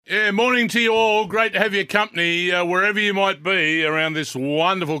Yeah, morning to you all. Great to have your company wherever you might be around this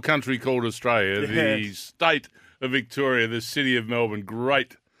wonderful country called Australia, the state of Victoria, the city of Melbourne.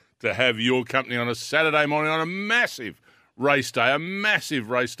 Great to have your company on a Saturday morning on a massive race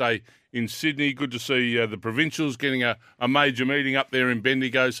day in Sydney. Good to see the provincials getting a major meeting up there in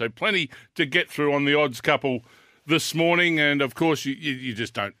Bendigo. So plenty to get through on the odds couple this morning. And, of course, you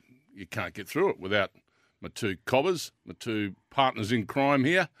just don't, you can't get through it without my two cobbers, my two partners in crime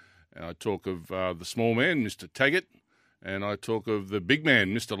here. And I talk of the small man, Mr. Taggart, and I talk of the big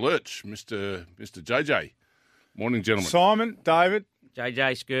man, Mr. Lurch, Mr. JJ. Morning, gentlemen. Simon, David.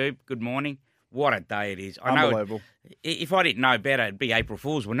 JJ, Scoob, good morning. What a day it is. Unbelievable. I know if I didn't know better, it'd be April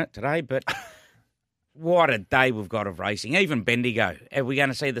Fool's, wouldn't it, today? But what a day we've got of racing. Even Bendigo. Are we going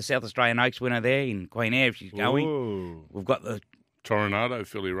to see the South Australian Oaks winner there in Queen Anne if she's going? Ooh. We've got the Toronado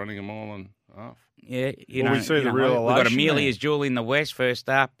filly running a mile and a half. Yeah, we see the real we've got elation Amelia's Jewel in the West first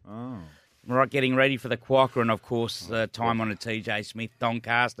up. Oh. Right, getting ready for the Quokka and, of course, time on a TJ Smith,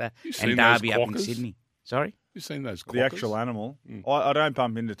 Doncaster and Derby up in Sydney. Sorry? You seen those quokkas? The actual animal. I don't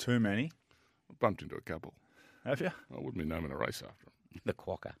bump into too many. I bumped into a couple. Have you? I wouldn't be naming a race after them. The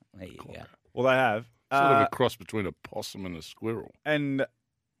Quokka. There you go. Well, they have. Sort of a cross between a possum and a squirrel. And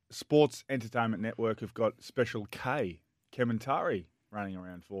Sports Entertainment Network have got Special K, Kementari, running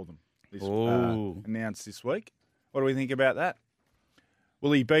around for them. Announced this week. What do we think about that?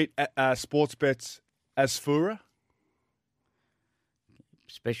 Will he beat Sportsbet's Asfoora?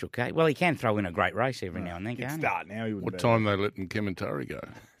 Special K. Well, he can throw in a great race every now and then, He'd can't he? start now. He wouldn't What be. time they letting Kementari go?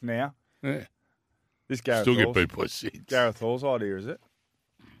 Now? Yeah. This Gareth Still get Hall's, beat by 6. Gareth Hall's idea, is it?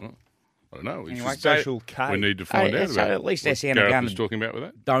 I don't know. It's Anyway, just- Special K. we need to find out so about it. at least What SEN are Gareth going was to talking about with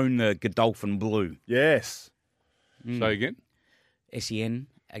that. Down the Godolphin Blue. Yes. Say again? SEN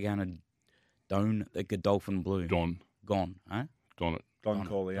are going to down the Godolphin Blue. Don Huh? it. Don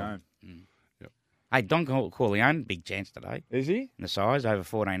Corleone. Hey, Don Corleone, big chance today. Is he? In the size, over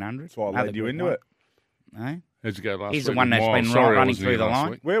 1,400. That's why I led you into it. No? How'd you go last week? He's the one with that's Miles? been Sorry I running wasn't through here the last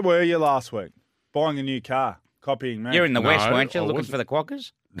line. week. Where were you last week? Buying a new car. Copying me. You're in the West, No, weren't you? I Looking wasn't. for the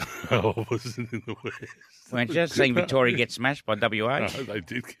Quokkas? No, I wasn't in the West. Weren't you? Seeing Victoria get smashed by WA? No, they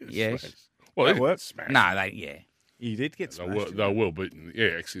did get Yes. smashed. Well, That they worked. smashed. No, You did get They were, smashed. they were well beaten. Yeah,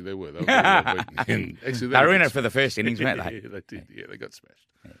 actually, they were. They were very well beaten. And actually, They were in got it for the first innings, weren't they? Yeah, they did. Yeah, they got smashed.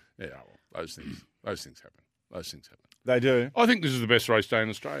 Yeah, well, those things happen. Those things happen. They do. I think this is the best race day in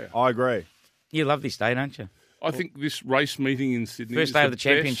Australia. I agree. You love this day, don't you? I think this race meeting in Sydney First is day of the best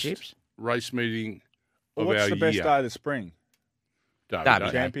championships? race meeting of What's our the best year. day of the spring? Derby Day.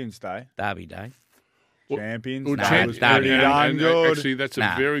 Day. Champions Day. Derby Day. Champions Well, Day Champ- was Derby pretty Day. darn good. Actually, that's a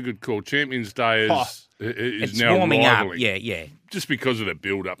Nah. very good call. Champions Day is It's now warming up. rivaling. Yeah. Just because of the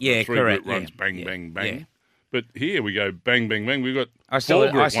build-up. Yeah, the 3 correct. route runs, Yeah, bang, yeah, bang, bang. yeah. But here we go, bang, bang, bang. We've got I still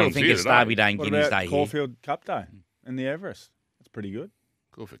four Group think ones here it's today. Derby Day and What Guineas about Day here. Caulfield Cup Day in the Everest? That's pretty good.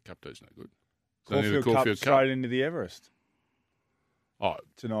 Caulfield Cup Day's no good. It's only the Caulfield Cup straight into the Everest. Oh,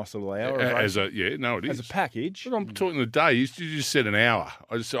 It's a nice little hour. of as racing. it is. As a package. But I'm talking the days. You just said an hour.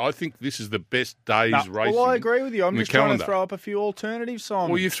 I think this is the best day's No, racing. well, I agree with you. I'm in the just trying calendar. to throw up a few alternatives,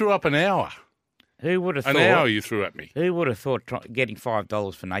 Simon. Well, you threw up an hour. Who would have An thought? hour you threw at me. Who would have thought getting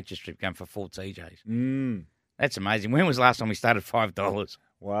 $5 for Nature Strip going for 4 TJs? Mm. That's amazing. When was the last time we started $5?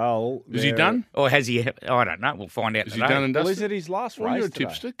 Well, Is he there- done? Or has he? I don't know. We'll find out Is today. he done and Well, dusted? is it his last Well, race you're a today?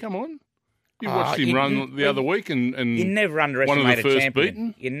 tipster. Come on. You Oh, watched him you- run the other week and You never one of underestimate the a first champion.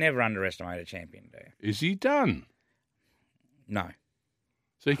 beaten. You never underestimate a champion, do you? Is he done? No.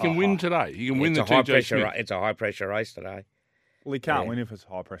 So he can win today. He can win the It's a high TJ pressure. Smith. It's a high pressure race today. Well, he can't Yeah. win if it's a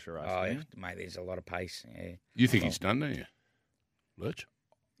high pressure race. Oh, can yeah, he? mate, there's a lot of pace. Yeah. You think he's done, don't you? Lurch?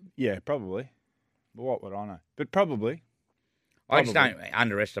 Yeah, probably. But what would I know? But probably. I just Probably. don't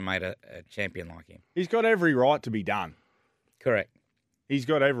underestimate a champion like him. He's got every right to be done. Correct. He's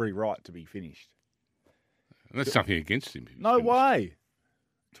got every right to be finished. And that's something against him. No way.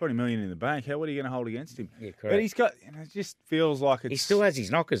 20 million in the bank. What are you going to hold against him? Yeah, But correct. he's got. It just feels like it's. He still has his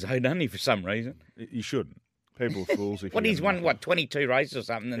knockers, though, doesn't he? For some reason. You shouldn't. People are fools if. What you he's get won? them. What 22 races or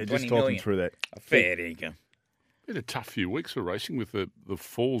something? Yeah, And just 20 talking million. through that. Fair dinkum. Had a tough few weeks for racing with the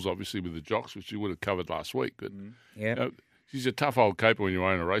falls, obviously, with the jocks, which you would have covered last week. But Yeah. he's a tough old caper when you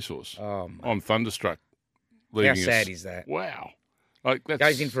own a racehorse. Oh, mate. I'm thunderstruck. How leaving us. sad is that? Wow. Like that's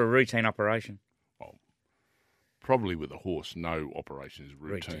Goes in for a routine operation. probably with a horse. No operation is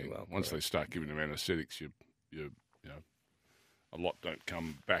routine. Routine, well, Once correct. they start giving them anaesthetics, you know, a lot don't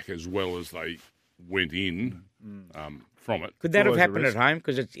come back as well as they went in from it. Could that have always a happened at risk. home?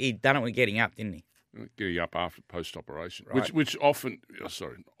 Because he'd done it with getting up, didn't he? Getting up after post-operation, Right. which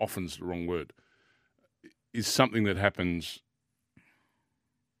often's the wrong word, is something that happens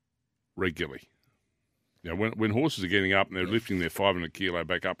regularly. You know, when horses are getting up and they're lifting their 500 kilo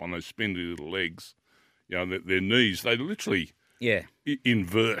back up on those spindly little legs, you know, their knees, they literally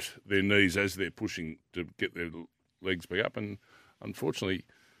invert their knees as they're pushing to get their legs back up. And unfortunately,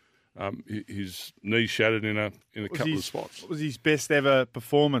 his knee shattered in a couple of spots. What was his best ever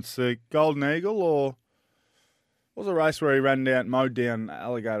performance? The Golden Eagle, or what was a race where he mowed down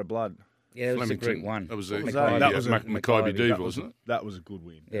Alligator Blood? Yeah, it was a Group 1. That was that was Mackay Deaver, wasn't it? That was a good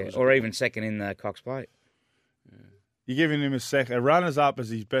win. Yeah, or even second in the Cox Plate. You're giving him a runners-up as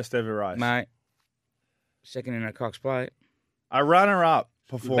his best ever race. Mate, second in a Cox Plate. A runner-up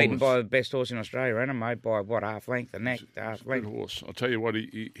performance. Beaten by the best horse in Australia, and mate, by what, half length, the neck, half length. Good horse. I'll tell you what,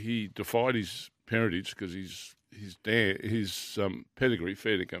 he defied his parentage because his pedigree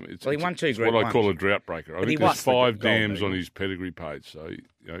fair to come. He won 2 Group 1s. What I call a drought breaker. I think there's 5 dams on his pedigree page, so you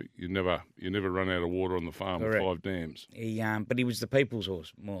know you never run out of water on the farm with 5 dams. But he was the people's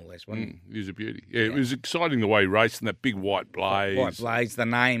horse, more or less, wasn't he? He was a beauty. Yeah, it was exciting the way he raced and that big white blaze. White blaze, the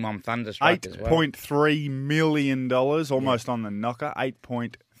name I'm thunderstruck as well. $8.3 million, almost on the knocker.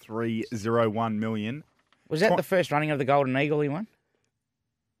 $8.301 million. Was that the first running of the Golden Eagle he won?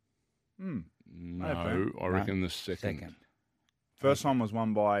 No, I reckon the second. First one was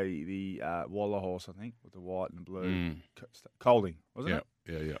won by the Waller horse, I think, with the white and the blue. Colding, wasn't it?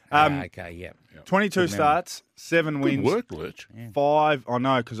 Yeah. Okay, yeah. 22 starts, 7 wins. Good work, Lurch. 5, I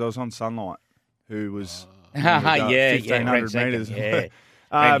know, because I was on Sunlight, who was 1,500 metres. Yeah.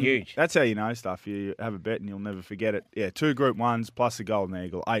 Huge. That's how you know stuff. You have a bet and you'll never forget it. Yeah, 2 Group 1s plus the Golden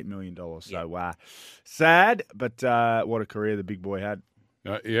Eagle, $8 million. So sad, but what a career the big boy had.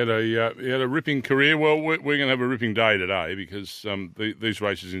 He had a ripping career. Well, we're going to have a ripping day today because these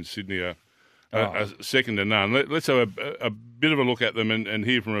races in Sydney are second to none. Let's have a bit of a look at them and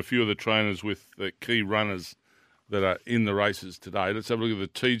hear from a few of the trainers with the key runners that are in the races today. Let's have a look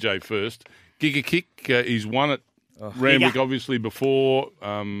at the TJ first. Giga Kick, he's won at Randwick obviously before.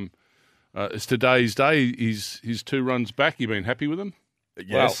 It's today's day. His 2 runs back. You been happy with him?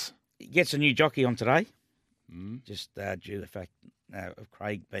 Yes. Well, he gets a new jockey on today, just due to the fact of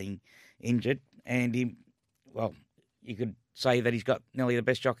Craig being injured. And you could say that he's got nearly the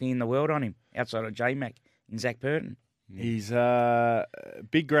best jockey in the world on him, outside of J-Mac in Zach Purton. He's a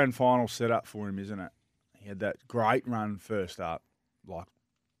big grand final set up for him, isn't it? He had that great run first up,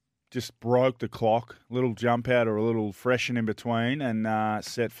 just broke the clock, little jump out or a little freshen in between, and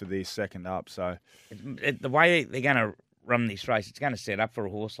set for the second up. So the way they're going to run this race, it's going to set up for a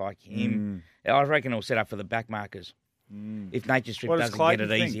horse like him. I reckon it'll set up for the back markers. If Nature Strip doesn't get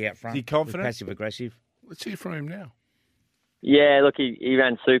it easy out front, is he confident? Passive aggressive. Let's hear from him now. Yeah, look, he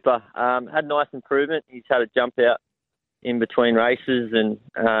ran super. Had nice improvement. He's had a jump out in between races, and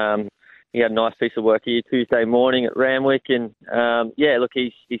he had a nice piece of work here Tuesday morning at Randwick. And look,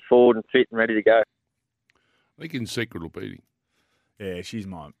 he's forward and fit and ready to go. I think In Secret will beat him. Yeah, she's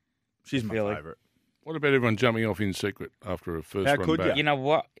my favourite. What about everyone jumping off In Secret after a first run back? You know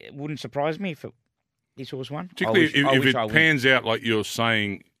what? It wouldn't surprise me if this horse won. Particularly if it pans out like you're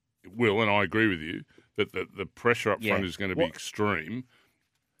saying it will, and I agree with you, that the pressure up front is going to be extreme.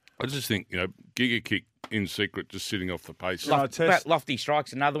 I just think, Giga Kick In Secret just sitting off the pace. Lofty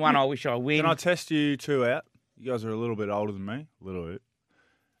Strike's another one. I wish I win. Can I test you 2 out? You guys are a little bit older than me. A little bit.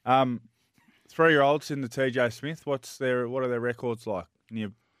 3-year-olds in the TJ Smith. What are their records like? Can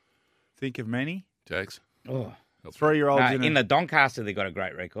you think of many? Jags. 3-year-olds in the Doncaster, they got a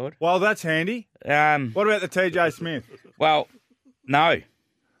great record. Well, that's handy. What about the TJ Smith? Well, no.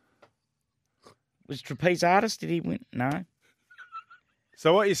 Was Trapeze Artist? Did he win? No.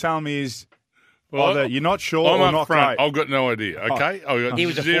 So what you're telling me is either you're not sure or not front. great. I've got no idea. Okay, he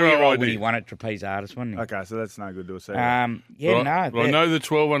was a 4-year-old when he won at Trapeze Artist, wasn't he? Okay, so that's no good to us. I know the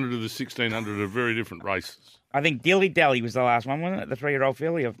 1,200 to the 1,600 are very different races. I think Dilly Dally was the last one, wasn't it? The 3-year-old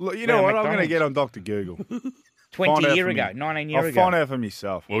filly. Look, you know what? I'm going to get on Dr. Google. 19 years ago. I'll find out for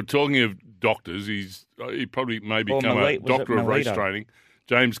myself. Well, talking of doctors, he probably may become a doctor of race training.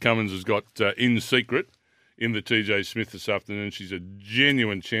 James Cummins has got In Secret in the TJ Smith this afternoon. She's a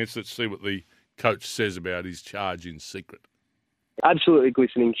genuine chance. Let's see what the coach says about his charge In Secret. Absolutely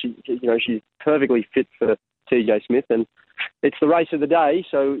glistening. She's perfectly fit for TJ Smith, and it's the race of the day.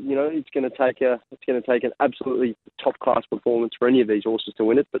 So it's going to take an absolutely top class performance for any of these horses to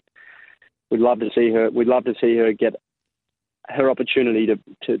win it. But we'd love to see her. We'd love to see her get her opportunity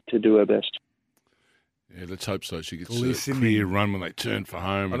to do her best. Yeah, let's hope so. She gets a clear run when they turn for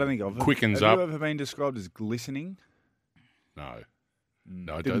home. I don't think quickens up. Have you ever been described as glistening? No,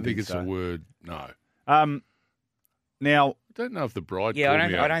 I don't think it's a word. No. Now I don't know if the bride.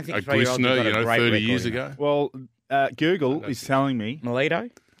 I don't think a glistener. 30 years ago. Well, Google is telling me Melito.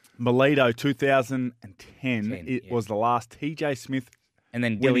 Melito 2010. 10, It was the last TJ Smith And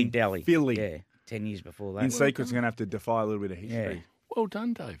then Dilly winning Dally. filly. Yeah, 10 years before that. In sequence, you're going to have to defy a little bit of history. Yeah. Well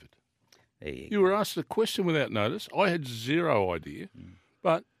done, David. There you You go. were asked a question without notice. I had zero idea,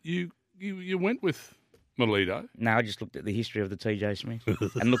 but you went with Melito. No, I just looked at the history of the TJ Smith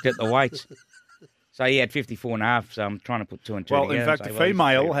and looked at the weights. So he had 54.5, so I'm trying to put two and two Well, together. in fact, and the say, well, he's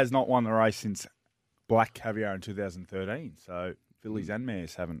female fair. has not won the race since Black Caviar in 2013. So fillies and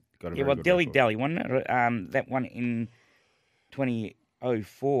mares haven't got a Yeah, very well, good Dilly record. Dally, wasn't it? That one in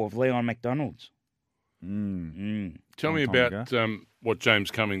 2004 of Leon McDonald's. Tell me Long time about what James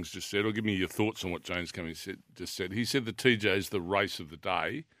Cummings just said, or give me your thoughts on what James Cummings just said. He said the TJ is the race of the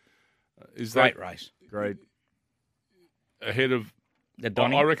day. Is Great that race. Great. ahead of... The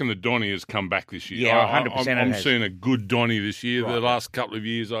Donny. I reckon the Donny has come back this year. Yeah, 100% it I'm has. seeing a good Donny this year. Right. The last couple of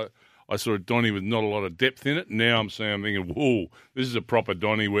years, I saw a Donny with not a lot of depth in it. Now I'm thinking, whoa, this is a proper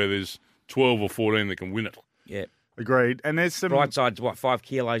Donny where there's 12 or 14 that can win it. Yeah. Agreed. And there's some... Brightside's, 5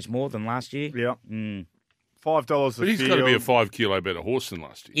 kilos more than last year? Yeah. Mm. $5 a But he's field. got to be a 5 kilo better horse than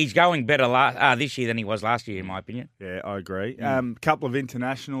last year. He's going better this year than he was last year, in my opinion. Yeah, I agree. Couple of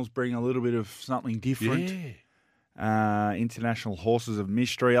internationals bring a little bit of something different. International horses of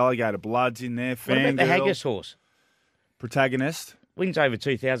mystery. Alligator Blood's in there. What about the Fangirl, Haggis horse? Protagonist. Wins over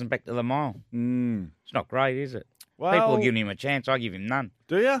 2,000 back to the mile. It's not great, is it? Well, People are giving him a chance. I give him none.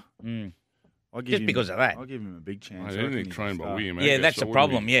 do you? Mm. I'll give Just him, because of that. I'll give him a big chance. Mate, I reckon anything he's a trained by star. William Yeah, Angus, that's I the wouldn't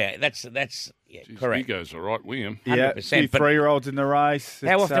problem. be- Yeah, that's Jeez, correct. He goes all right, William. Yeah, 100%, few but- 3-year-olds in the race.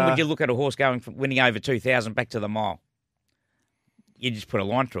 How It's, often would you look at a horse going from winning over 2,000 back to the mile? You just put a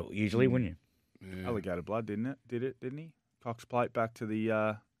line through it, usually, wouldn't you? Alligator Blood, didn't he? Cox Plate back to the...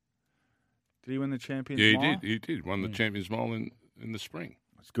 did he win the Champions Yeah, Mile? he did. Won the Champions Mile in the spring.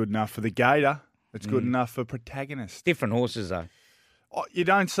 It's good enough for the Gator. It's good enough for Protagonist. Different horses, though. Oh, you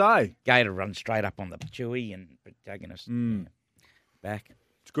don't say. Gator runs straight up on the Chewy and Protagonist back.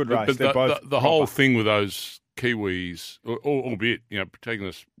 It's a good race. But They're both the whole proper. thing with those Kiwis, albeit,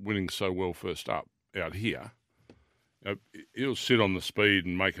 Protagonist winning so well first up out here, he'll sit on the speed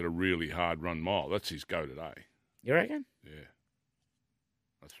and make it a really hard run mile. That's his go today. You reckon? Yeah.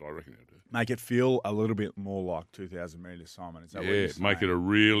 That's what I reckon he'll do. Make it feel a little bit more like 2,000 metres, Simon. Is that what Yeah, you're make saying? it a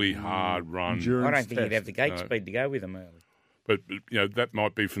really hard run. Endurance I don't think he'd test. have the gate No. speed to go with him early. But that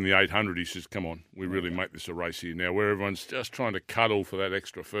might be from the 800. He says, come on, we really make this a race here now, where everyone's just trying to cuddle for that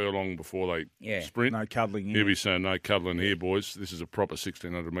extra furlong before they sprint. No cuddling He'll here. be saying, no cuddling here, boys. This is a proper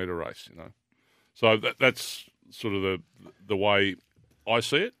 1,600-metre race, So that's sort of the way I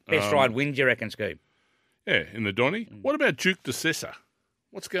see it. Best ride wins, you reckon, Scoop? Yeah, in the Donny. What about Duke de Sessa?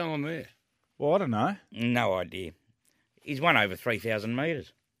 What's going on there? Well, I don't know. No idea. He's won over 3,000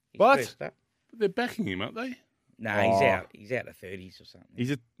 metres. He's What? first up. They're backing him, aren't they? No, Oh. he's out of 30s or something. He's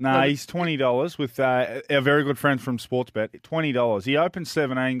 $20 with our very good friend from Sportsbet. $20. He opened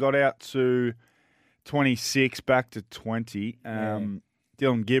 17, got out to 26, back to 20.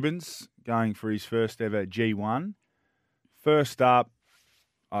 Dylan Gibbons going for his first ever G1. First up,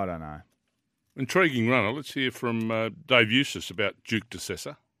 I don't know. Intriguing runner. Let's hear from Dave Eustace about Duke de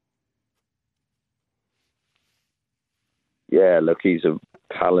Sessa. Yeah, look, he's a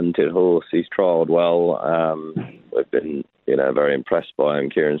talented horse. He's trialled well. We've been, very impressed by him.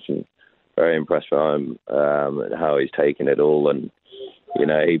 Kieran's been very impressed by him and how he's taken it all. And,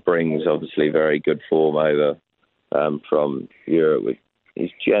 he brings obviously very good form over from Europe.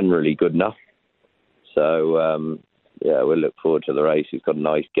 He's generally good enough. So, we'll look forward to the race. He's got a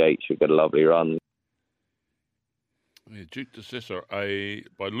nice gait. Should get a lovely run. Yeah, Duke de Sessa,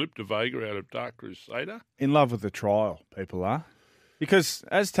 by Loop de Vega out of Dark Crusader. In love with the trial, people are. Because,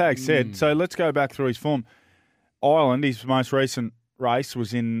 as Tag said, so let's go back through his form. Ireland, his most recent race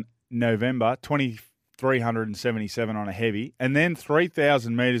was in November, 2,377 on a heavy, and then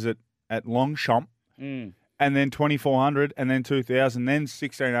 3,000 metres at Longchamp, and then 2,400, and then 2,000, then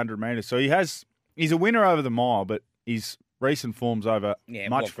 1,600 metres. So he's a winner over the mile, but his recent form's over much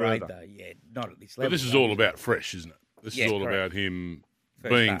what grade, further. though? Yeah, not at this level. But this is though, all it? about fresh, isn't it? This Yeah, is all correct. about him First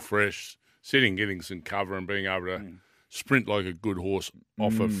being up. fresh, getting some cover and being able to sprint like a good horse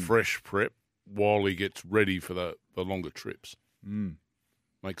off a fresh prep while he gets ready for the longer trips.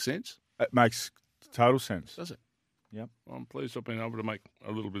 Make sense? It makes total sense. Does it? Yep. Well, I'm pleased I've been able to make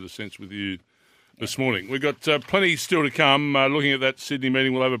a little bit of sense with you this morning. We've got plenty still to come. Looking at that Sydney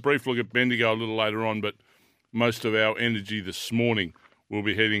meeting, we'll have a brief look at Bendigo a little later on, but most of our energy this morning will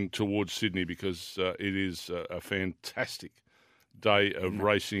be heading towards Sydney because it is a fantastic day of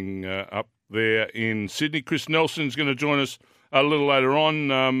racing up there in Sydney. Chris Nelson's going to join us a little later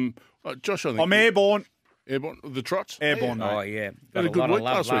on. Josh, I think... I'm airborne. Airborne, the trots? Airborne, mate. Oh, yeah. Had a good week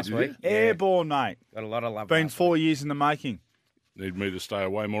last week, did you? Yeah. Airborne, mate. Got a lot of love. Been last 4 week. years in the making. Need me to stay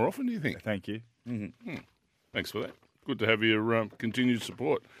away more often, do you think? Thank you. Thanks for that. Good to have your continued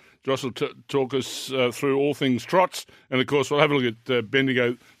support. Josh will talk us through all things trots, and of course we'll have a look at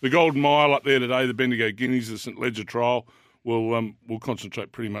Bendigo, the Golden Mile up there today, the Bendigo Guineas, the St Ledger Trial. We'll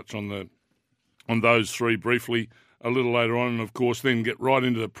concentrate pretty much on those three briefly a little later on, and of course then get right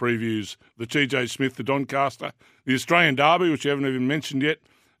into the previews: the TJ Smith, the Doncaster, the Australian Derby, which you haven't even mentioned yet,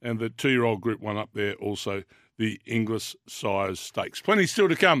 and the 2-year-old Group 1 up there also. The Inglis Sires Stakes. Plenty still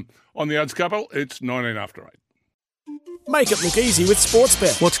to come on the Odds Couple. It's 19 after 8. Make it look easy with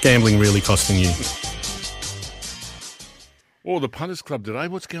Sportsbet. What's gambling really costing you? Oh, the Punters Club today.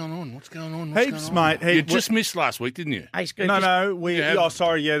 What's going on? Heaps, mate. You just missed last week, didn't you? Hey, Scoop, No.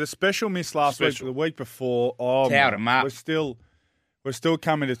 The special missed last week. Special. The week before. Oh, Towed mate, 'em up. We're still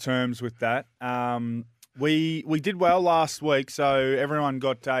coming to terms with that. We did well last week, so everyone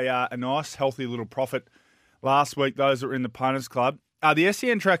got a nice, healthy little profit last week. Those that were in the Punters Club. The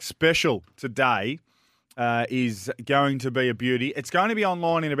SEN Track special today is going to be a beauty. It's going to be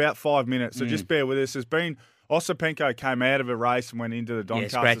online in about 5 minutes, so just bear with us. There's been Osipenko came out of a race and went into the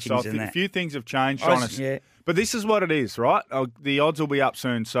Doncaster. scratchings So and a that. few things have changed on us. Yeah. But this is what it is, right? The odds will be up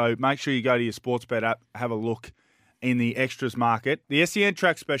soon, so make sure you go to your Sportsbet app, have a look in the extras market. The SEN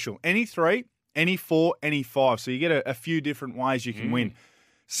Track special, any 3, any 4, any 5. So you get a few different ways you can win.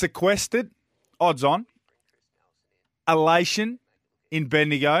 Sequestered, odds on. Elation in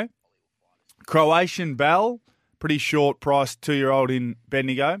Bendigo. Croatian Bell, pretty short price 2-year-old in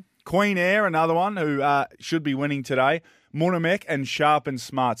Bendigo. Queen Air, another one who should be winning today. Munamek and Sharp and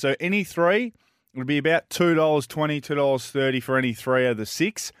Smart. So any 3, it'll be about $2.20, $2.30 for any 3 of the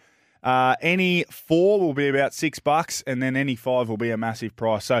 6. Any 4 will be about $6, and then any 5 will be a massive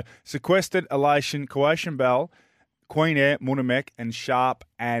price. So Sequestered, Elation, Croatian Bell, Queen Air, Munamek, and Sharp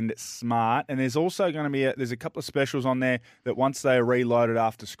and Smart. And there's also going to be there's a couple of specials on there that once they are reloaded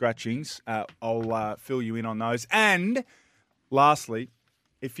after scratchings, I'll fill you in on those. And lastly,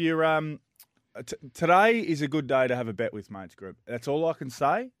 if you're today is a good day to have a bet with mates group. That's all I can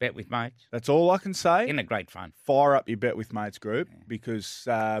say. Bet with mates. That's all I can say. In a great fun. Fire up your bet with mates group because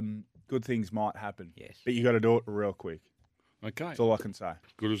good things might happen. Yes. But you got to do it real quick. Okay. That's all I can say.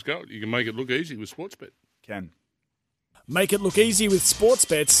 Good as gold. You can make it look easy with Sportsbet. Can. Make it look easy with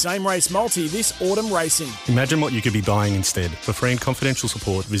Sportsbet's same race multi this autumn racing. Imagine what you could be buying instead. For free and confidential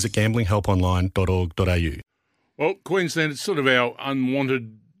support, visit gamblinghelponline.org.au. Well, Queensland, it's sort of our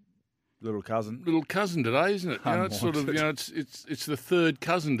unwanted Little cousin. today, isn't it? It's sort of, it's the third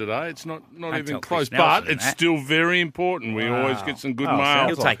cousin today. It's not Don't even tell close, Chris Nelson but it's that. still very important. We always get some good mail.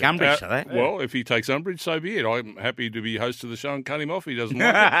 He'll take umbrage to that. Well, if he takes umbrage, so be it. I'm happy to be host of the show and cut him off. He doesn't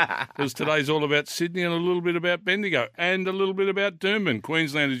like it. Because today's all about Sydney and a little bit about Bendigo and a little bit about Doomben.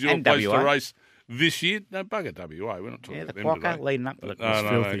 Queensland is your And place WA. to race this year. No, bugger WA. We're not talking Yeah, the about them quokka today. leading up to the No,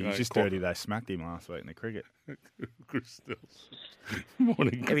 Filthy. no, He's just Quokka. dirty. They smacked him last week in the cricket. Chris Stills.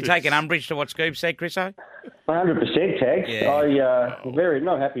 Morning, Have you Chris. taken umbrage to what Scoob said, Chriso? 100% tags. Yeah. I'm very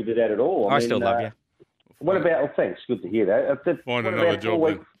not happy with that at all. I still love you. What about? Well, thanks. Good to hear that. Find What another about job 4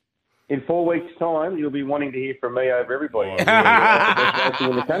 then. weeks? In 4 weeks' time, you'll be wanting to hear from me over everybody. Oh, The best racing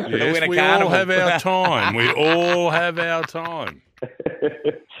in the country. Yes, win a we all carnival. have our time. We all have our time.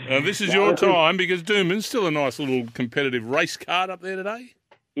 This is your time because Doomben's still a nice little competitive race card up there today.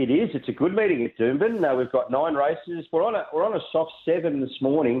 It is. It's a good meeting at Doomben. We've got 9 races. We're on a soft 7 this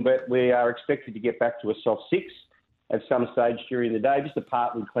morning, but we are expected to get back to a soft 6 at some stage during the day. Just a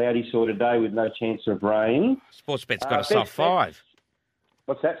partly cloudy sort of day with no chance of rain. Sportsbet's got a best soft bet. 5.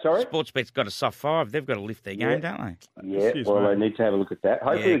 What's that? Sorry. Sportsbet's got a soft 5. They've got to lift their game, don't they? Yeah, Excuse well, me. I need to have a look at that.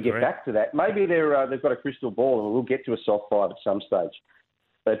 Hopefully Yeah, we'll get correct. back to that. Maybe they've got a crystal ball and we'll get to a soft 5 at some stage.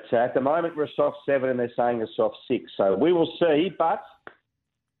 But at the moment, we're a soft 7 and they're saying a soft 6. So we will see. But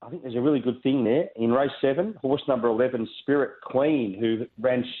I think there's a really good thing there. In race 7, horse number 11, Spirit Queen, who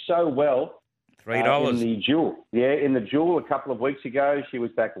ran so well $3. in the duel. Yeah, in the duel a couple of weeks ago. She was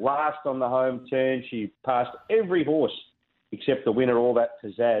back last on the home turn. She passed every horse except the winner, All That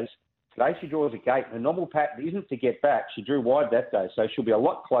Pizzazz. Today she draws a gate. Her normal pattern isn't to get back. She drew wide that day, so she'll be a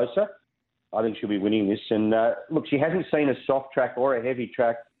lot closer. I think she'll be winning this. And look, she hasn't seen a soft track or a heavy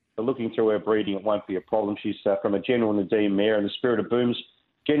track, but looking through her breeding, it won't be a problem. She's from a General Nadeem mare, and the Spirit of Booms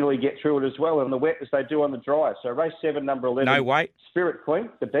generally get through it as well on the wet as they do on the dry. So race 7, number 11. No weight. Spirit Queen,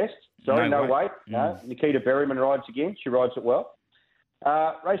 the best. Sorry, No no weight. weight. No. Nikita Berryman rides again. She rides it well.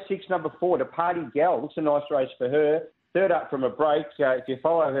 Race 6, number 4, the Party Gal. Looks a nice race for her. Third up from a break. If you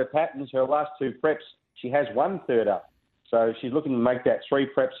follow her patterns, her last 2 preps, she has won third up. So she's looking to make that 3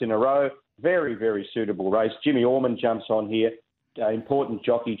 preps in a row. Very, very suitable race. Jimmy Orman jumps on here. Important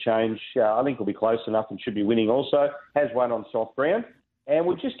jockey change. I think he'll be close enough and should be winning also. Has won on soft ground. And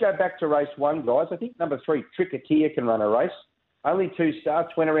we'll just go back to race 1, guys. I think number 3, Tricketeer, can run a race. Only 2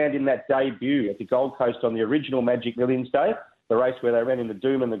 starts. Went around in that debut at the Gold Coast on the original Magic Millions Day, the race where they ran in the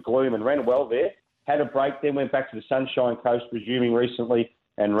doom and the gloom and ran well there. Had a break, then went back to the Sunshine Coast, resuming recently,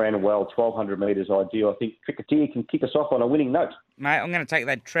 and ran well. 1,200 metres ideal. I think Tricketeer can kick us off on a winning note. Mate, I'm going to take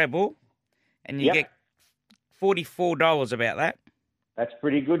that treble, and you get $44 about that. That's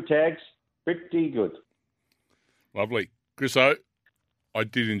pretty good, Tags. Pretty good. Lovely. Chriso, I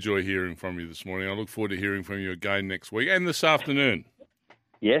did enjoy hearing from you this morning. I look forward to hearing from you again next week and this afternoon.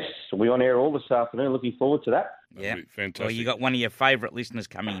 Yes, we're on air all this afternoon. Looking forward to that. Yeah, fantastic. Well, you got one of your favourite listeners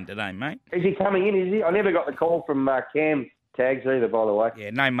coming in today, mate. Is he coming in? Is he? I never got the call from Cam Tags either, by the way. Yeah,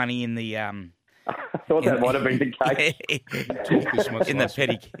 no money in the. I thought that might have been the case. In the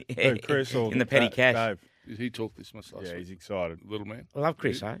petty. Chris or in the petty cash. Dave. Did he talk this much last week? Yeah, he's excited. Little man. I love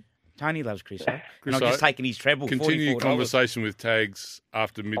Chris, Tony loves Chris, And Chris, I'm just taking his treble. Continue $44. conversation with Tags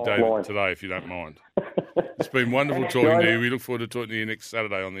after midday Offline. today, if you don't mind. It's been wonderful talking to you. We look forward to talking to you next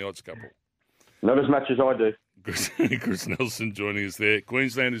Saturday on the Odds Couple. Not as much as I do. Chris Nelson joining us there.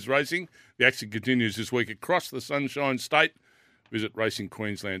 Queensland is racing. The action continues this week across the Sunshine State. Visit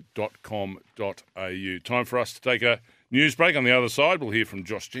racingqueensland.com.au. Time for us to take a news break. On the other side, we'll hear from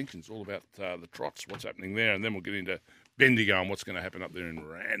Josh Jenkins all about the trots, what's happening there, and then we'll get into Bendigo and what's going to happen up there in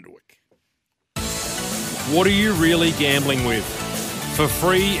Randwick. What are you really gambling with? For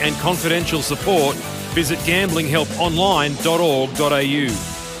free and confidential support, visit gamblinghelponline.org.au.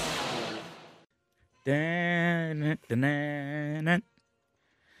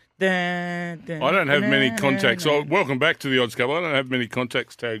 I don't have many contacts. So welcome back to the Odds Couple. I don't have many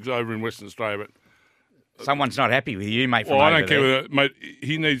contacts Tags over in Western Australia, but someone's not happy with you, mate. I don't care with that, mate.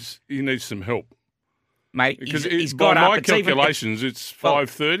 He needs some help, mate. Because he's by got my up. calculations, it's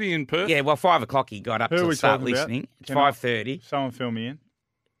 5:30 in Perth. Yeah, well, 5 o'clock he got up to start listening. It's 5:30. Someone fill me in.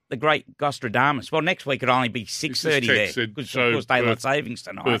 The great Gostradamus. Well, next week it'll only be 6:30 there. Because, of course, daylight savings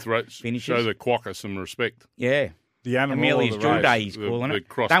tonight. Perth race finishes. Show the quokka some respect. Yeah. The animal Amelia's or the Jewel race? Day, he's calling it.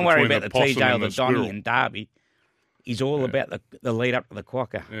 cross Don't worry between about the the TJ possum or and the the Donny squirrel. and Derby. He's all about the lead up to the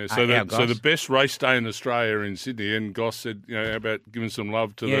quokka. Yeah, so the best race day in Australia in Sydney, and Goss said, about giving some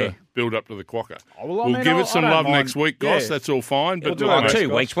love to the build up to the quokka. Well, we'll give it some love next week, Goss. Yeah. That's all fine. But We'll do it 2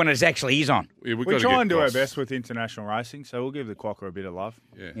 weeks when it actually is on. Yeah, we try and do our best with international racing, so we'll give the quokka a bit of love.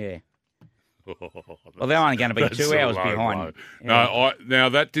 Yeah. Well, they're only going to be 2 hours behind. Yeah. No,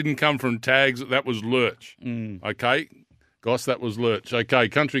 that didn't come from Tags. That was Lurch. Okay, Goss, that was Lurch. Okay,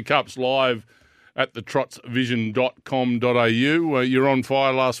 Country Cups live at the trotsvision.com.au. You're on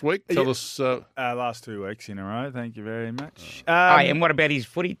fire last week. Tell us. Last 2 weeks in a row. Thank you very much. And what about his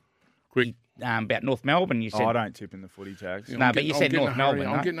footy? Quick. About North Melbourne, you said. I don't tip in the footy, Tags. No, but you said North Melbourne.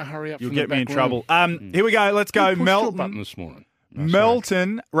 I'm getting a hurry up. You'll from get the me in back trouble. room. Here we go. Let's go. Push your button this morning.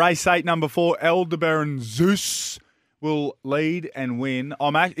 Melton, race 8, number 4, Aldebaran Zeus will lead and win.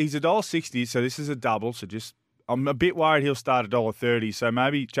 He's $1.60, so this is a double. So I'm a bit worried he'll start $1.30. So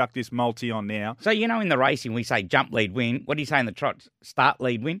maybe chuck this multi on now. So in the racing we say jump lead win. What do you say in the trot? Start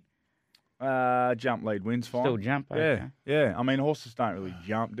lead win. Jump lead wins fine. Still jump. Okay. Yeah. I mean, horses don't really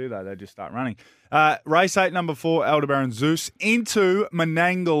jump, do they? They just start running. Race 8, number 4, Aldebaran Zeus into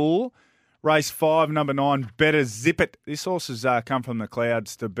Menangle. Race 5, number 9, Better Zip It. This horse has come from the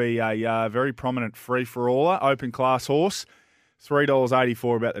clouds to be a very prominent free-for-aller, open class horse.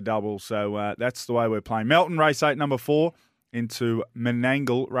 $3.84 about the double. So that's the way we're playing. Melton, race 8, number 4, into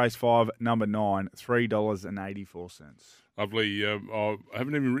Menangle, race 5, number 9, $3.84. Lovely. I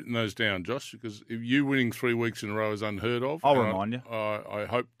haven't even written those down, Josh, because if you winning 3 weeks in a row is unheard of. I'll remind you. I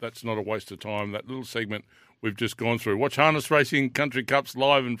hope that's not a waste of time. That little segment we've just gone through. Watch Harness Racing Country Cups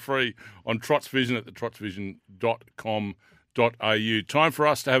live and free on Trots Vision at the trotsvision.com.au. Time for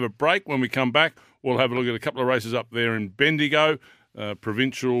us to have a break. When we come back, we'll have a look at a couple of races up there in Bendigo.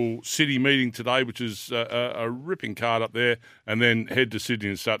 Provincial city meeting today, which is a ripping card up there, and then head to Sydney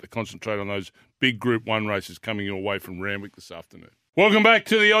and start to concentrate on those big Group 1 races coming your way from Randwick this afternoon. Welcome back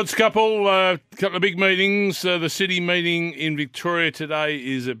to the Odds Couple. A couple of big meetings. The city meeting in Victoria today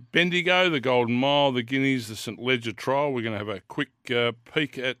is at Bendigo, the Golden Mile, the Guineas, the St Ledger Trial. We're going to have a quick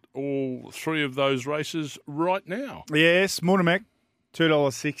peek at all 3 of those races right now. Yes, Mooramek,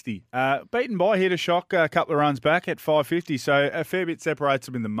 $2.60. Beaten by Hit a Shock a couple of runs back at $5.50, so a fair bit separates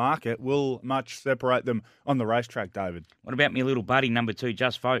them in the market. Will much separate them on the racetrack, David? What about my little buddy, number 2,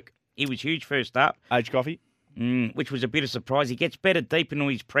 Just Folk? He was huge first up. Age Coffee? Which was a bit of surprise. He gets better deep into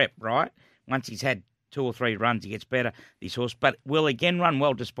his prep, right? Once he's had 2 or 3 runs, he gets better, this horse. But will again run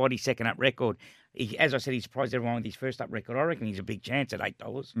well despite his second up record. As I said, he surprised everyone with his first up record. I reckon he's a big chance at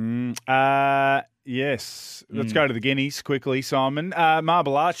 $8. Yes. Let's go to the Guineas quickly, Simon.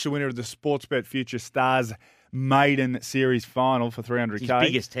 Marble Arch, the winner of the Sportsbet Future Stars Maiden Series Final for 300K. It's his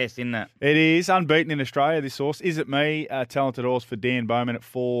biggest test, isn't it? It is. Unbeaten in Australia, this horse. Is It Me? A talented horse for Dan Bowman at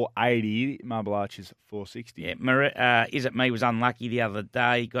 480. Marble Arch is 460. Yeah, Is It Me was unlucky the other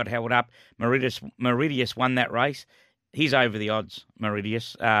day. Got held up. Meridius won that race. He's over the odds,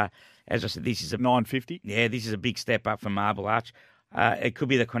 Meridius. As I said, this is a 950. Yeah, this is a big step up for Marble Arch. It could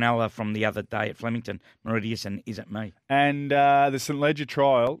be the Quinella from the other day at Flemington, Meridius and Is It Me? And the St Ledger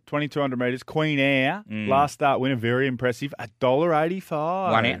Trial, 2,200 metres, Queen Air, last start winner, very impressive,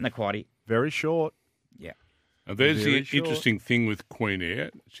 $1.85. 1 out in the quaddie. Very short. Yeah. Now, there's the interesting thing with Queen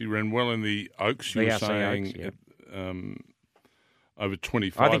Air. She ran well in the Oaks, you were saying, over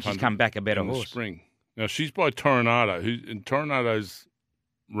 2,500. I think she's come back a better horse. Spring. Now, she's by Toronado, and Toronado's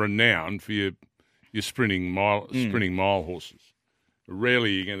renowned for your sprinting mile horses.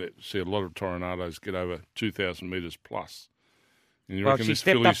 Rarely you're going to see a lot of Toronados get over 2,000 metres plus. And you reckon this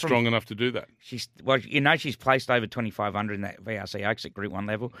filly's strong enough to do that? She's placed over 2,500 in that VRC Oaks at Group 1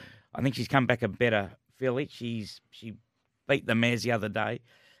 level. I think she's come back a better filly. She beat the mares the other day.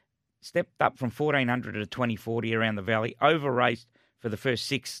 Stepped up from 1,400 to 2,040 around the valley. Over-raced for the first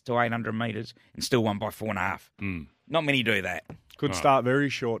 6 to 800 metres and still won by 4.5. Not many do that. Could start very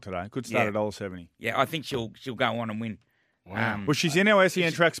short today. Could start at $1.70. Yeah, I think she'll go on and win. Wow. Well, she's in our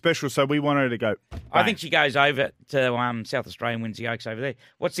SEN track special, so we want her to go. Bang. I think she goes over to South Australia and wins the Oaks over there.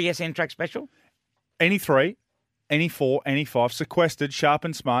 What's the SN track special? Any 3, any 4, any 5. Sequestered, Sharp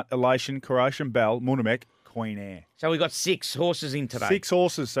and Smart, Elation, Croatian Bell, Munamek, Queen Air. So we got 6 horses in today. 6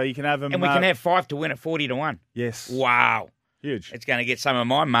 horses, so you can have them. And we can have 5 to win at 40 to 1. Yes. Wow. Huge. It's going to get some of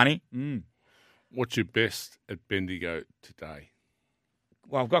my money. What's your best at Bendigo today?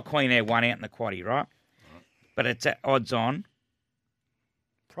 Well, I've got Queen Air 1 out in the quaddie, right? But it's at odds on.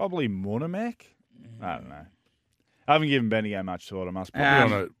 Probably Munamek? I don't know. I haven't given Bendigo much thought. I must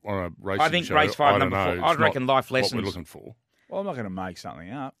probably on a racing I think show, race 5, number 4. I It's reckon not Life Lessons. what we're looking for. Well, I'm not going to make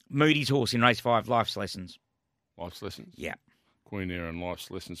something up. Moody's horse in race 5, Life's Lessons. Life's Lessons? Yeah. Queen Air and Life's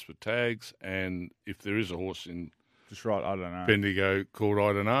Lessons for tags. And if there is a horse in Just right, I don't know. Bendigo called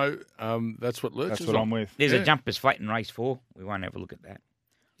I don't know, that's what Lurch That's is what on. I'm with. There's a Jumpers Flat in race 4. We won't have a look at that.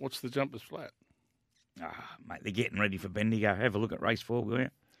 What's the Jumpers Flat? Mate, they're getting ready for Bendigo. Have a look at race 4, will you?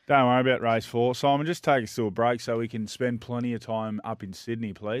 Don't worry about race 4. Simon, just take us to a break so we can spend plenty of time up in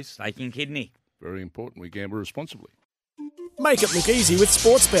Sydney, please. Steak and kidney. Very important. We gamble responsibly. Make it look easy with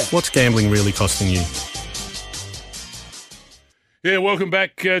Sportsbet. What's gambling really costing you? Yeah, welcome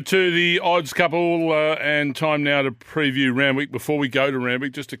back to the odds couple and time now to preview Randwick. Before we go to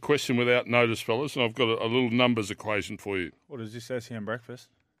Randwick, just a question without notice, fellas, and I've got a little numbers equation for you. What is this SEM breakfast?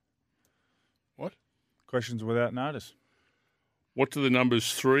 What? Questions without notice. What do the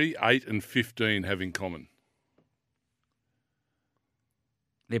numbers 3, 8 and 15 have in common?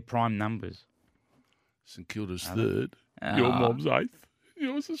 They're prime numbers. St Kilda's 3rd, your mom's 8th,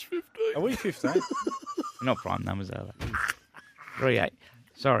 yours is 15. Are we 15? They're not prime numbers, are they? 3, 8.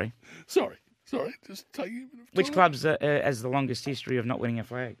 Sorry. Sorry, just taking a bit of time. Which clubs has the longest history of not winning a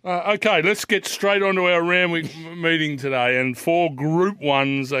flag? Okay, let's get straight on to our Randwick meeting today. And 4 Group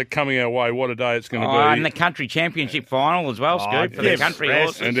 1s are coming our way. What a day it's going to be. And the country championship final as well, Scoop, for the country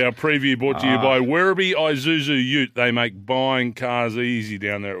horses. And our preview brought to you by Werribee Isuzu Ute. They make buying cars easy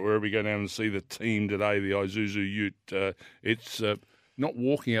down there at Werribee. Go down and see the team today, the Isuzu Ute. It's not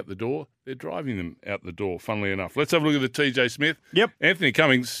walking out the door. They're driving them out the door, funnily enough. Let's have a look at the TJ Smith. Yep. Anthony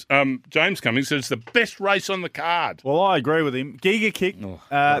Cummings, James Cummings said it's the best race on the card. Well, I agree with him. Giga Kick,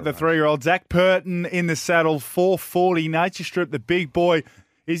 the 3-year-old. Zach Purton in the saddle, 440. Nature Strip, the big boy.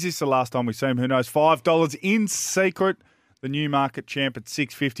 Is this the last time we see him? Who knows? $5 in secret. The Newmarket champ at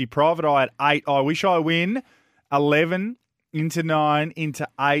 $6.50. Private Eye at 8. I Wish I Win, 11. Into 9, into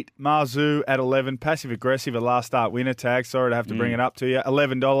 8. Marzu at 11. Passive Aggressive, a last start winner tag. Sorry to have to bring it up to you.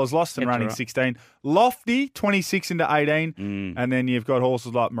 $11. Lost and running 16. Lofty, 26 into 18. And then you've got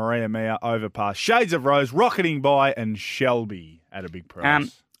horses like Maria Mia, Overpass, Shades of Rose, Rocketing By, and Shelby at a big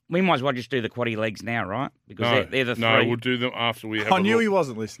price. We might as well just do the quaddie legs now, right? Because they're the 3. No, we'll do them after we have I knew he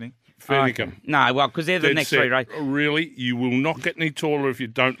wasn't listening. Fair dinkum. No, well, because they're the Dead next set. 3 races. Really, you will not get any taller if you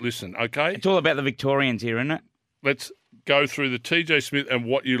don't listen, okay? It's all about the Victorians here, isn't it? Let's go through the TJ Smith and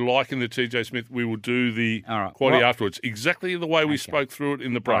what you like in the TJ Smith. We will do the right. quaddie afterwards, exactly the way we spoke through it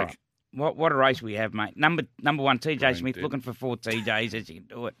in the break. Right. What a race we have, mate. Number 1, TJ Brain Smith, dead. looking for 4 TJs as he can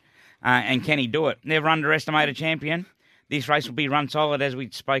do it. And can he do it? Never underestimate a champion. This race will be run solid, as we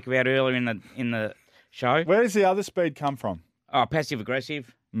spoke about earlier in the show. Where does the other speed come from? Oh, passive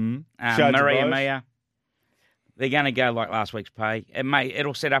aggressive. Mm. Maria Mia. They're going to go like last week's pay.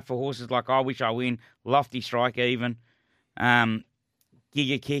 It'll set up for horses like I Wish I Win, Lofty Strike even,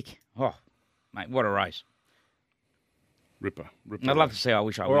 Giga Kick. Oh, mate, what a race! Ripper. I'd love to see I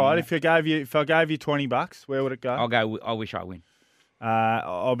Wish I All Win. right, if I gave you $20, where would it go? I'll go I Wish I Win.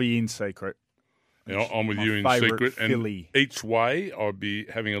 I'll be in secret. Yeah, I'm with you in secret. Filly. And each way, I'll be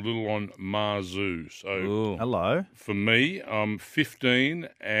having a little on Marzu. So hello. For me, 15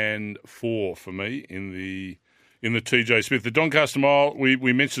 and 4 for me in the TJ Smith. The Doncaster Mile,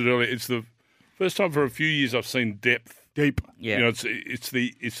 we mentioned earlier, it's the first time for a few years I've seen depth. Deep. Yeah. You know, it's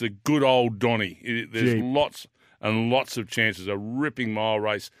the good old Donny. There's Deep. lots and lots of chances. A ripping mile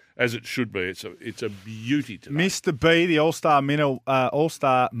race, as it should be. It's a beauty today. Mr. B, the All-Star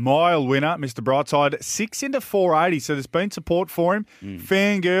Mile winner, Mr. Brightside, 6 into 480, so there's been support for him.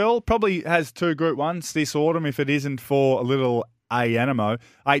 Fangirl probably has 2 Group 1s this autumn if it isn't for a little A-Animo.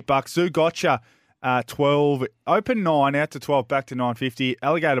 $8. Zoo Gotcha, 12. Open 9, out to 12, back to 9.50.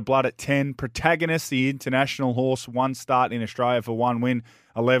 Alligator Blood at 10. Protagonist, the international horse, 1 start in Australia for 1 win.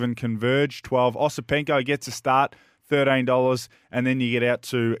 11. Converge, 12. Osipenko gets a start, $13. And then you get out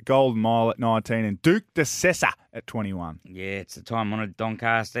to Golden Mile at 19 and Duke de Sessa at 21. Yeah, it's the time on a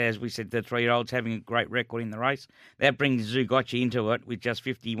Doncaster. As we said, the 3-year-old's having a great record in the race. That brings Zugotchi into it with just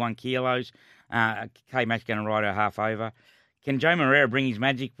 51 kilos. K-Match going to ride her half over. Can Joe Moreira bring his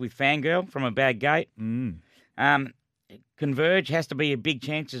magic with Fangirl from a bad gate? Converge has to be a big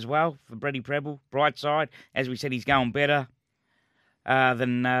chance as well for Brady Preble. Brightside, as we said, he's going better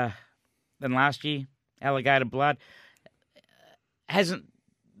than last year. Alligator Blood hasn't.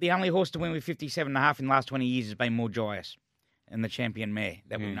 The only horse to win with 57.5 in the last 20 years has been More Joyous, and the champion mare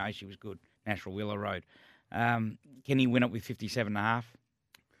that we know she was good. Natural Willow Road. Can he win it with 57.5?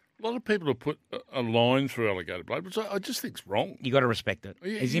 A lot of people have put a line through Alligator Blood, which I just think's wrong. You got to respect it.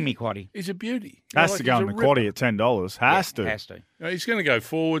 He's in me quaddy. He's a beauty. Has to go in the quaddy at $10. Has to. Has to. You know, he's going to go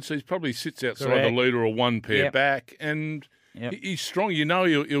forward, so he probably sits outside Correct. the leader or one pair back, and he's strong. You know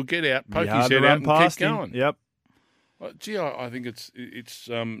he'll get out, poke his head out, and keep going. Yep. Gee, I think it's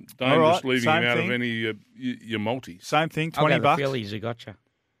dangerous leaving him out of any your multi. Same thing, $20. I'll go the Philly Zugotcha.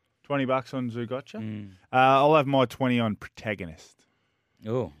 $20 on Zugotcha. I'll have my 20 on Protagonist.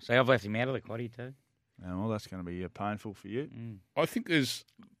 Oh, so I've left him out of the quaddy too. Oh, well, that's going to be painful for you. I think this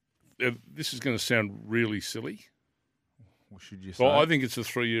is going to sound really silly. What should you say? Well, I think it's a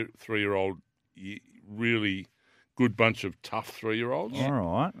three-year-old, really good bunch of tough 3-year-olds. All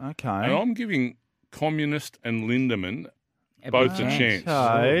right, okay. And I'm giving Communist and Lindemann both a chance.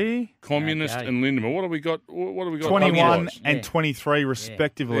 Okay. Communist and Lindemann. What have we got? 21 and 23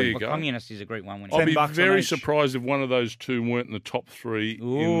 respectively. There you Well, go. Communist is a great one. I'll be $10 very on each. surprised if one of those two weren't in the top 3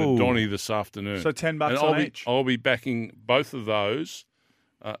 in the Donny this afternoon. So $10 and on each. I'll be backing both of those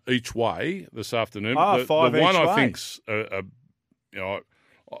each way this afternoon. Oh, the 5 one each I way. think's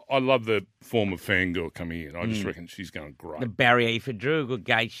I love the form of Fangirl coming in. I just reckon she's going great. The barrier, if it drew a good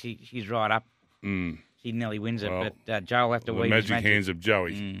gate, she's right up. She nearly wins it, Well, but Joe will have to the weave his magic hands of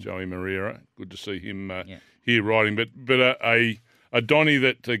Joey Moreira. Good to see him here riding. But a Donny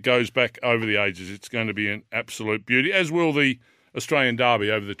that goes back over the ages. It's going to be an absolute beauty, as will the Australian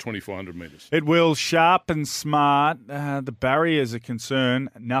Derby over the 2,400 metres. It will. Sharp and smart. The barriers are concern.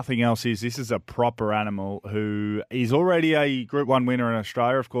 Nothing else is. This is a proper animal who is already a Group 1 winner in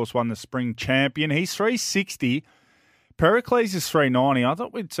Australia. Of course, won the Spring Champion. He's 360. Pericles is 390. I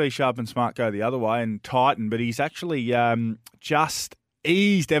thought we'd see Sharp and Smart go the other way and tighten, but he's actually just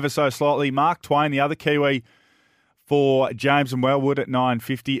eased ever so slightly. Mark Twain, the other Kiwi for James and Wellwood at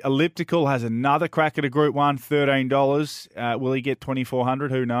 $9.50. Elliptical has another crack at a Group 1, $13. Will he get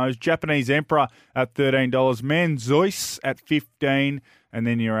 2,400? Who knows? Japanese Emperor at $13. Manzois at $15. And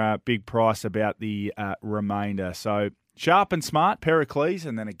then your big price about the remainder. So Sharp and Smart, Pericles,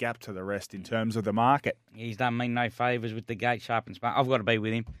 and then a gap to the rest in terms of the market. He's done me no favours with the gate, Sharp and Smart. I've got to be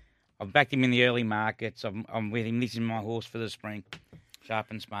with him. I've backed him in the early markets. I'm with him. This is my horse for the spring. Sharp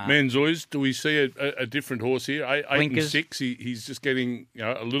and Smart. Manzois, do we see a different horse here? 8 and Blinkers. 6. He's just getting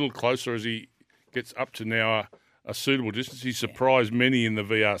a little closer as he gets up to now a suitable distance. He surprised many in the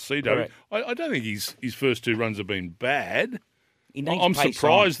VRC Derby. I don't think his first 2 runs have been bad. I'm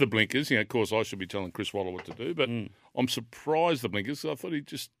surprised the Blinkers. Of course, I should be telling Chris Waller what to do, but I'm surprised the Blinkers. I thought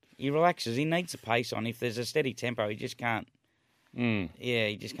he relaxes. He needs the pace on. If there's a steady tempo, he just can't. Yeah,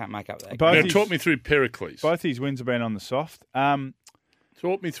 he just can't make up that. Now, talk me through Pericles. Both his wins have been on the soft.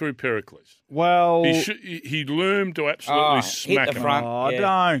 Talk me through Pericles. Well, he loomed to absolutely smack hit the him. front.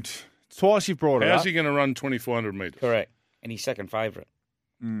 Don't. Twice you've brought it up. How's he going to run 2,400 metres? Correct. And he's second favourite.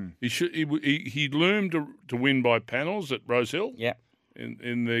 He loomed to win by panels at Rosehill. Yeah.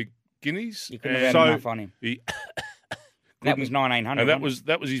 In the Guineas. You couldn't have had enough on him. That was 1900. And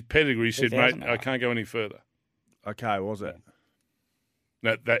that was his pedigree. He said, mate, I can't go any further. Okay, was it?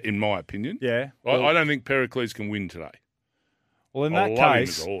 That in my opinion. Yeah. I don't think Pericles can win today. Well, in I that love him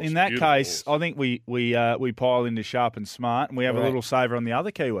case, as a horse. in that Beautiful case, horse. I think we pile into Sharp and Smart, and we have a little saver on the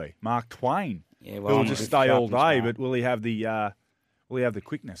other Kiwi, Mark Twain. Yeah, well, He'll I'm just with stay Sharp all and day, Smart. but will he have the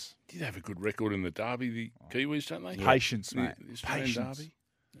quickness? Did have a good record in the Derby, the Kiwis, don't they? Patience, mate. The Australian Patience. Derby.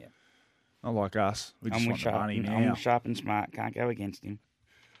 Not like us. We just I'm want with the Sharp. money now. I'm with Sharp and Smart. Can't go against him.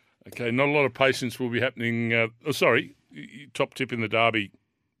 Okay, not a lot of patience will be happening. Top tip in the Derby,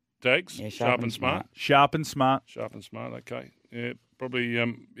 Tags. Yeah, Sharp and Smart. Sharp and Smart. Sharp and Smart. Okay, yeah, probably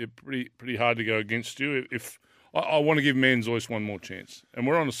pretty hard to go against you. If I want to give Manzoice one more chance, and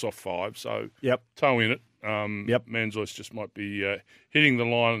we're on a soft 5, so toe in it. Manzoice just might be hitting the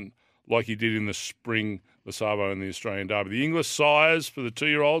line like he did in the spring, the Savo and the Australian Derby. The English sires for the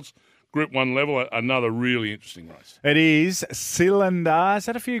 2-year-olds. Group 1 level, another really interesting race. It is. Cylinder. He's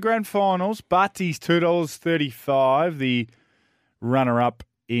had a few grand finals, but he's $2.35. The runner-up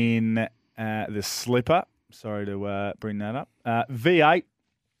in the slipper. Sorry to bring that up. V8.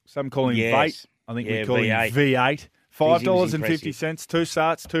 Some call him Vate. I think we call him V8. $5.50. 2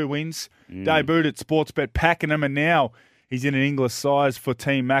 starts, 2 wins. Debuted at Sportsbet Pakenham, and now he's in an English size for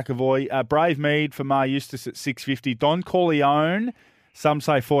Team McAvoy. Brave Mead for Mar Eustace at $6.50. Don Corleone. Some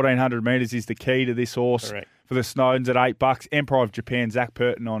say 1,400 metres is the key to this horse. Correct. For the Snowdens at $8. Emperor of Japan, Zach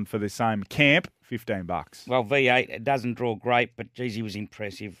Purton on for the same camp, $15. Well, V8, it doesn't draw great, but geez, he was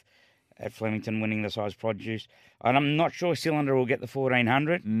impressive at Flemington winning the size produce. And I'm not sure Cylinder will get the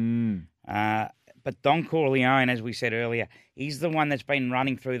 1,400. But Don Corleone, as we said earlier, he's the one that's been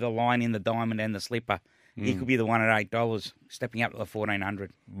running through the line in the diamond and the slipper. He could be the one at $8, stepping up to the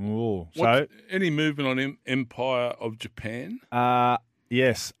 1,400. Ooh. So, any movement on Empire of Japan?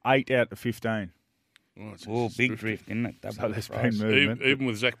 yes, 8 out of 15. Oh, big drift, isn't it? So there's been movement. Even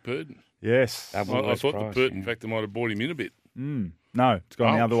with Zach Purton. Yes. I thought the Purton, in fact, they might have bought him in a bit. No, it's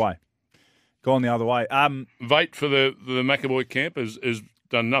gone the other way. Gone the other way. Vate for the McAvoy camp has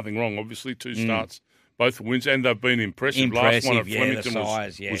done nothing wrong, obviously. 2 starts, both for wins, and they've been impressive. Last one at Flemington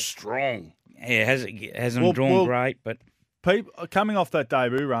was strong. Yeah, it hasn't drawn great, but people coming off that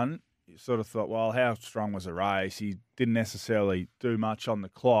debut run, you sort of thought, well, how strong was the race? He didn't necessarily do much on the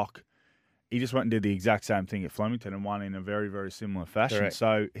clock. He just went and did the exact same thing at Flemington and won in a very, very similar fashion. Correct.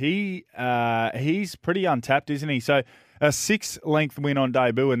 So he's pretty untapped, isn't he? So a 6-length win on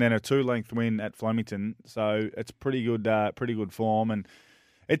debut and then a 2-length win at Flemington. So it's pretty good form, and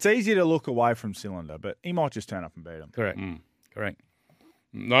it's easy to look away from Cylinder, but he might just turn up and beat him. correct. Correct.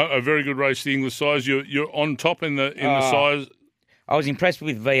 No, a very good race, the English size. You're on top in the size. I was impressed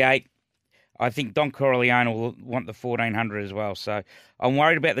with V8. I think Don Corleone will want the 1,400 as well. So I'm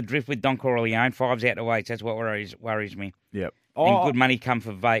worried about the drift with Don Corleone. 5's out to 8s. That's what worries me. Yep. And good money come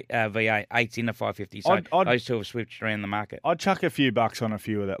for V8. 8's in the 550. So those two have switched around the market. I'd chuck a few bucks on a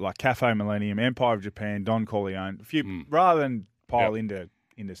few of that, like Cafe Millennium, Empire of Japan, Don Corleone, a few rather than pile into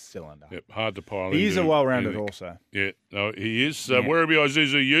Cylinder. Yep, hard to pile He is into a well-rounded anything. horse, though. Yeah, no, he is. Werribee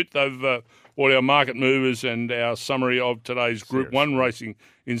Isuzu Ute, they've all our market movers and our summary of today's Group 1 racing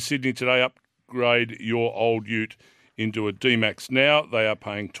in Sydney today. Upgrade your old Ute into a D-Max now. They are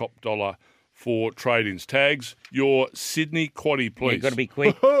paying top dollar for trade-ins. Tags, your Sydney quaddie, please. You've got to be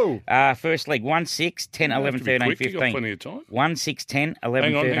quick. First leg, 1, 6, 10, 11, 13, You've 15. got plenty of time. 1, 6, 10,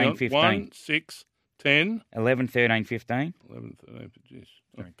 11, 13, 15. 1, 6, 10. 11, 13, 15. 11, 13, geez.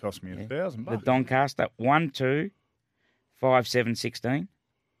 It cost me $1,000. The Doncaster, 1, 2, 5, 7, 16.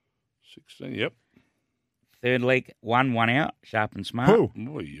 16, yep. Third leg, 1 out, Sharp and Smart.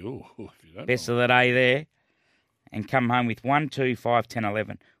 Boy, if you don't Best know. of the day there. And come home with 1, 2, 5, 10,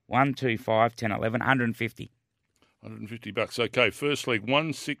 11. 1, 2, 5, 10, 11, 150. $150. Okay, first leg,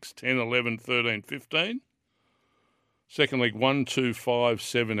 1, 6, 10, 11, 13, 15. Second leg, 1, 2, 5,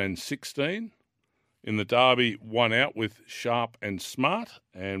 7, and 16. In the Derby, 1 out with Sharp and Smart,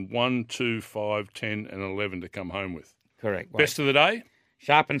 and 1, 2, 5, 10, and 11 to come home with. Correct. Best of the day?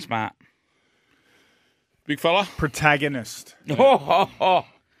 Sharp and Smart. Big fella? Protagonist.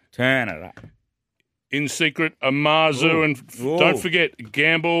 Turn it up. In secret, a Marzu, and don't forget,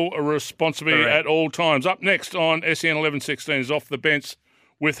 gamble responsibly at all times. Up next on SEN 1116 is Off the Bench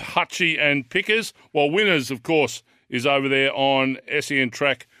with Hutchie and Pickers, while Winners, of course, is over there on SEN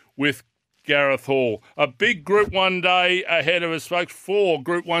Track with Gareth Hall. A big Group 1 day ahead of us, folks. 4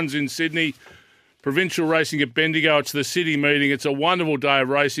 Group 1s in Sydney. Provincial racing at Bendigo. It's the city meeting. It's a wonderful day of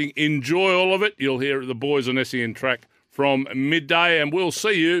racing. Enjoy all of it. You'll hear the boys on SEN Track from midday, and we'll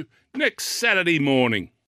see you next Saturday morning.